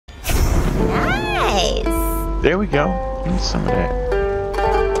There we go. Need some of that.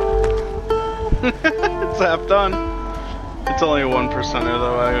 It's half done. It's only a 1%er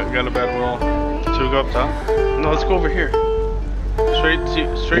though. I got a bad roll. Should we go up top? No, let's go over here. Straight.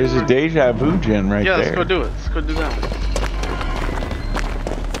 There's a deja vu gen right there. Yeah, let's go do it. Let's go do that.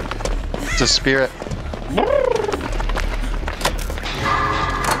 It's a spirit.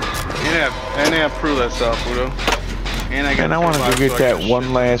 And I approve that stuff, Udo. And I want to go get that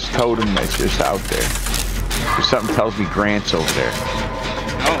one last totem that's just out there. There's something tells me Grant's over there.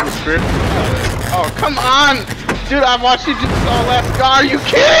 Oh, the spirit. Oh, come on! Dude, I've watched you do this all last go. Are you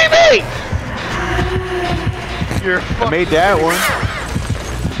kidding me? You're fucking. I made that one.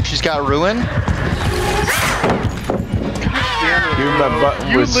 She's got ruin. Dude, my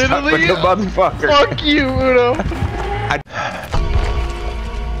button was stuck with the motherfucker. Fuck you, Udo.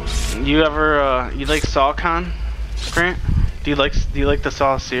 You ever you like SawCon, Grant? Do you like the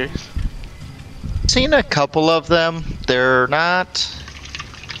Saw series? Seen a couple of them. They're not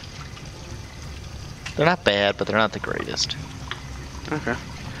bad, but they're not the greatest. Okay.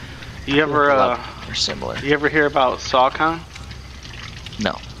 You ever they're similar. You ever hear about SawCon?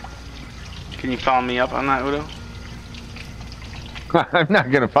 No. Can you follow me up on that, Udo? I'm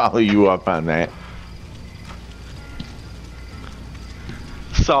not gonna follow you up on that.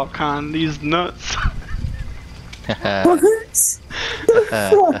 SawCon, these nuts. What?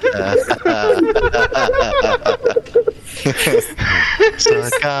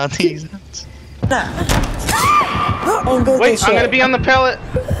 SawCon, these nuts. Wait, I'm gonna be on the pallet.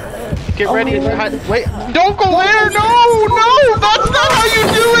 Get ready. Wait, don't go there. No, that's not how you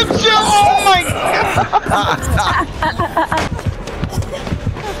do it, Jill. Oh my god.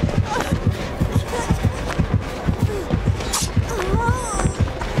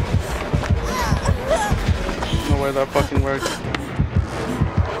 Where that fucking works.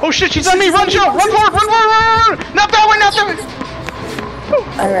 Oh shit, she's on me! Run, Joe! Run forward! Run! Not that way! Not that way!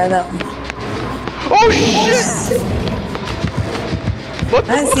 I ran that one. Oh shit! What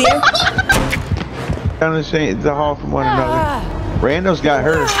the I see her. Down the hall from one another. Rando's got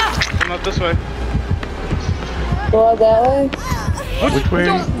her. Come up this way. Go out that way. Which way?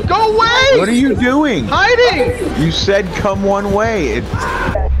 Go away! What are you doing? Hiding! You said come one way. It's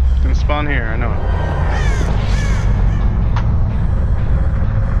gonna spawn here, I know it.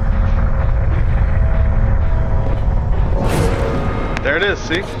 There it is,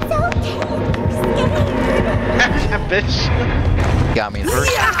 see? Bitch. Got me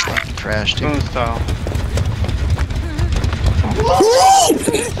first. Trash, dude. Moon style.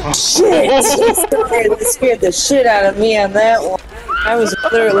 Shit! That scared the shit out of me on that one. I was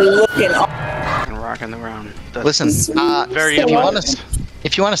clearly looking. Rocking around. That's Listen, very if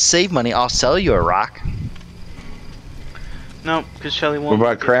you want to save money, I'll sell you a rock. No, because Shelly What won't.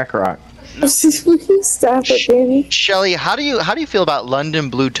 about crack rock? Will you stop it, baby? Shelly, how do you feel about London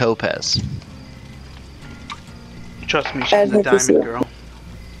Blue Topaz? Trust me, she's a diamond girl.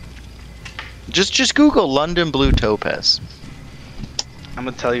 Just Google London Blue Topaz. I'm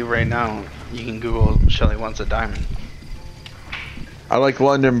gonna tell you right now, you can Google Shelly wants a diamond. I like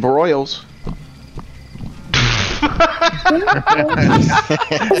London broils.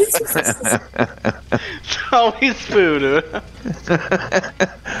 It's always food.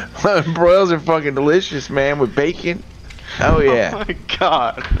 London broils are fucking delicious, man, with bacon. Oh yeah. Oh my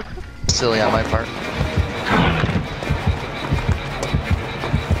god. Silly on my part.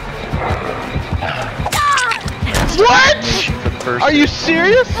 What? Are you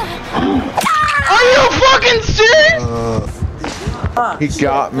serious? Are you fucking serious? He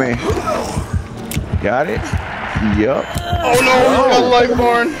got me. Got it? Yup. Oh no, he's got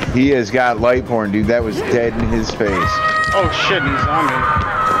Lightborn. He has got Lightborn, dude. That was dead in his face. Oh shit, he's on me.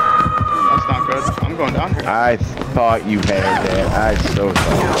 That's not good. I'm going down here. I thought you had that. I so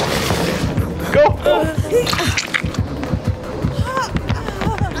thought. Go!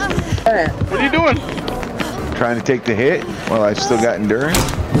 What are you doing? Trying to take the hit while I still got endurance.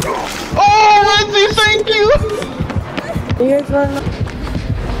 Oh, Lindsay, thank you!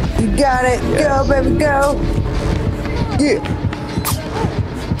 You got it. Yes. Go, baby, go. Yeah.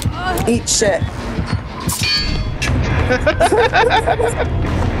 Eat shit.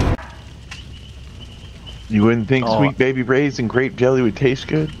 You wouldn't think sweet baby rays and grape jelly would taste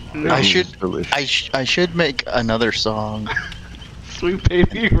good? No. I should make another song. Sweet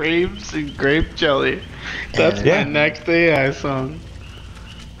baby rapes and grape jelly. That's my next AI song.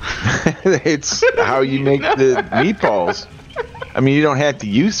 It's how you make the meatballs. I mean, you don't have to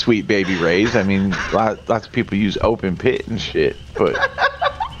use sweet baby rays. I mean, lots of people use open pit and shit, but...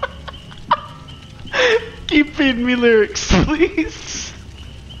 Keep feeding me lyrics, please.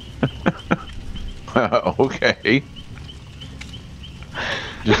 Okay.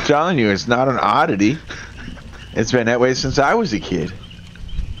 Just telling you, it's not an oddity. It's been that way since I was a kid.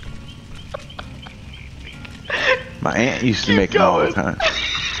 My aunt used to make them all the time.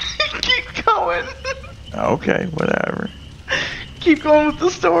 Keep going. Okay, whatever. Keep going with the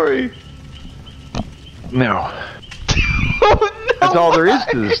story. No. Oh, no. That's all there is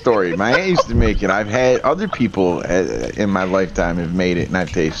to the story. My aunt used to make it. I've had other people in my lifetime have made it, and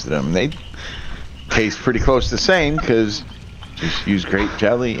I've tasted them. They taste pretty close to the same because just use grape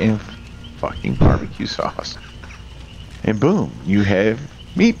jelly and fucking barbecue sauce. And boom, you have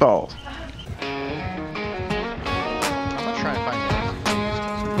meatballs. I'm gonna try and find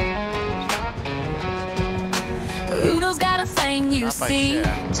Udo's got a thing you see,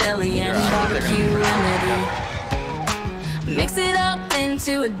 jelly and barbecue remedy. Mix it up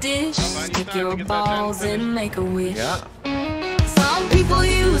into a dish, stick your balls and make a wish. Some people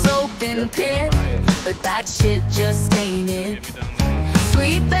use open pit, but that shit just ain't it.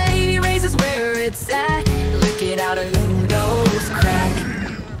 Sweet baby raises where it's at, lick it out of Udo's crack.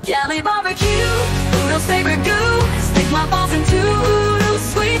 Jelly barbecue, Udo's favorite goo, stick my balls into Udo's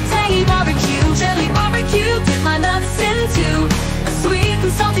sweet tangy barbecue. Jelly barbecue, dip my nuts into a sweet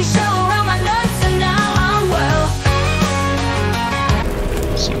and salty shell around my nuts, and now I'm well.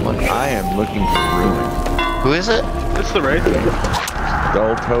 I am looking for ruin. Who is it? It's the Wraith.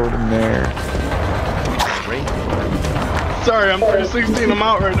 Dull totem there. Sorry, I'm 316. I'm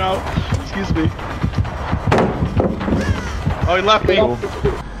out right now. Excuse me. Oh, he left me. Cool.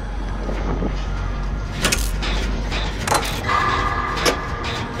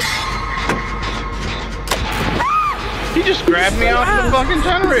 He just grabbed me out of the fucking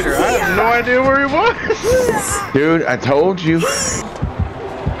generator. I have no idea where he was. Dude, I told you.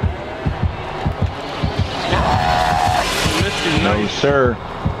 No, Nice. sir.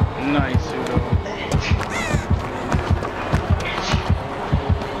 Nice, Udo.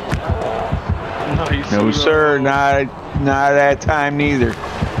 Nice, No, Udo. sir. Not that time neither.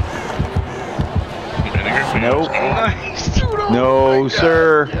 Nope. Nice, Udo. No, Oh my God.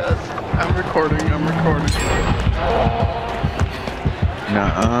 sir. Yes. I'm recording.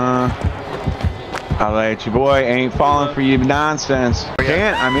 Nuh-uh. I'll let you, boy. Ain't falling for you nonsense.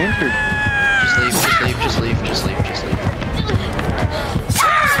 Can't. I'm injured. Just leave.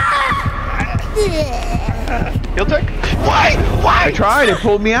 He'll take. Why? I tried. It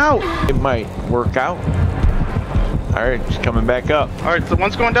pulled me out. It might work out. All right, just coming back up. All right, so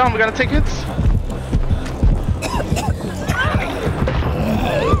one's going down. We gotta take hits.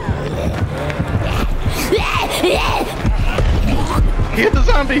 He hit the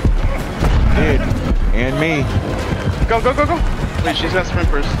zombie. Dude, and me. Go. Wait, she's got sprint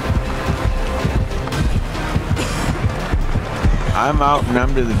first. I'm out and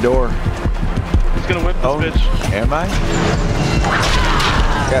I'm to the door. He's gonna whip this bitch. Am I?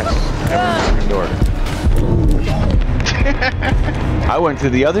 Yes. I'm to the door. I went to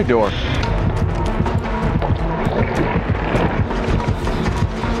the other door.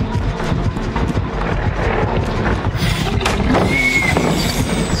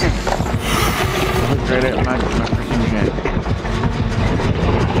 Look right at my freaking head.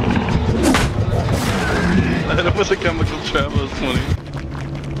 I hit him with a chemical trap. That was funny.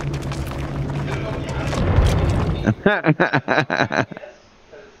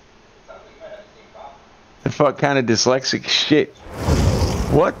 The fuck kind of dyslexic shit?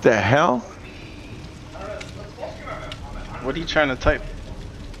 What the hell? What are you trying to type?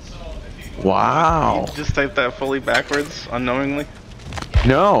 Wow. You just typed that fully backwards, unknowingly?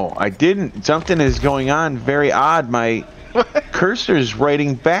 No, I didn't. Something is going on very odd. My cursor's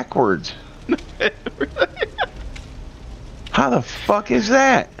writing backwards. How the fuck is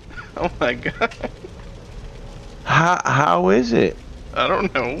that? Oh my God. How is it? I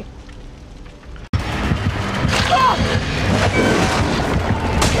don't know.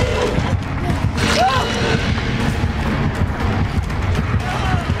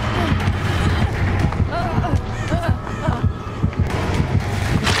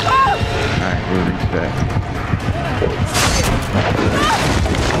 Alright, we'll reach that.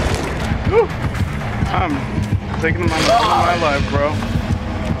 Whew. I'm taking them on my life, bro.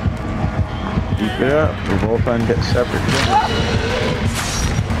 Keep it up. We're both on separate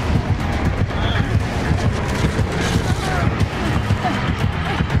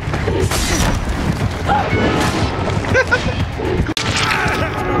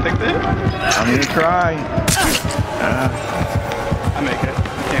Take the hit. I'm gonna try. I make it. I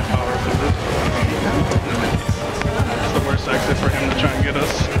can't power through this. It's the worst exit for him to try and get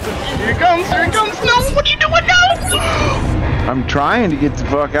us. Here he comes! No! What are you doing now? I'm trying to get the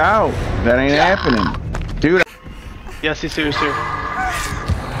fuck out. That ain't happening. Dude. Yes, he's here, sir.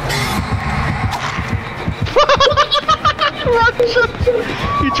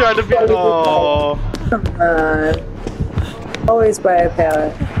 He tried to be. Oh. Come on. Always buy a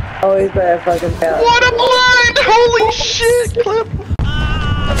pallet. Always buy a fucking pallet. What a blind! Holy shit, Clip!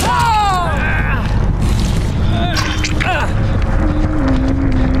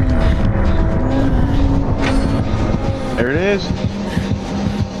 There it is.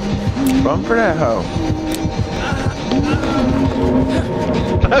 Run for that hoe.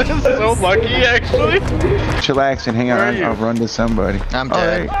 That is so lucky, actually. Chillax and hang Where are on. you? I'll run to somebody. I'm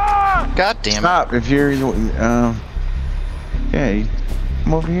dead. Right. God damn it. Stop if you're. Yeah,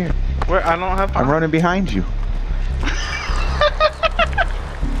 come over here. Where? I don't have. I'm running behind you.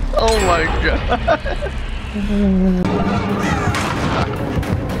 Oh my god.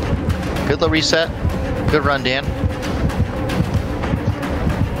 Good little reset. Good run, Dan.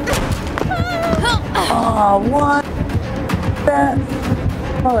 Oh, what? That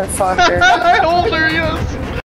motherfucker. I hold her, yes.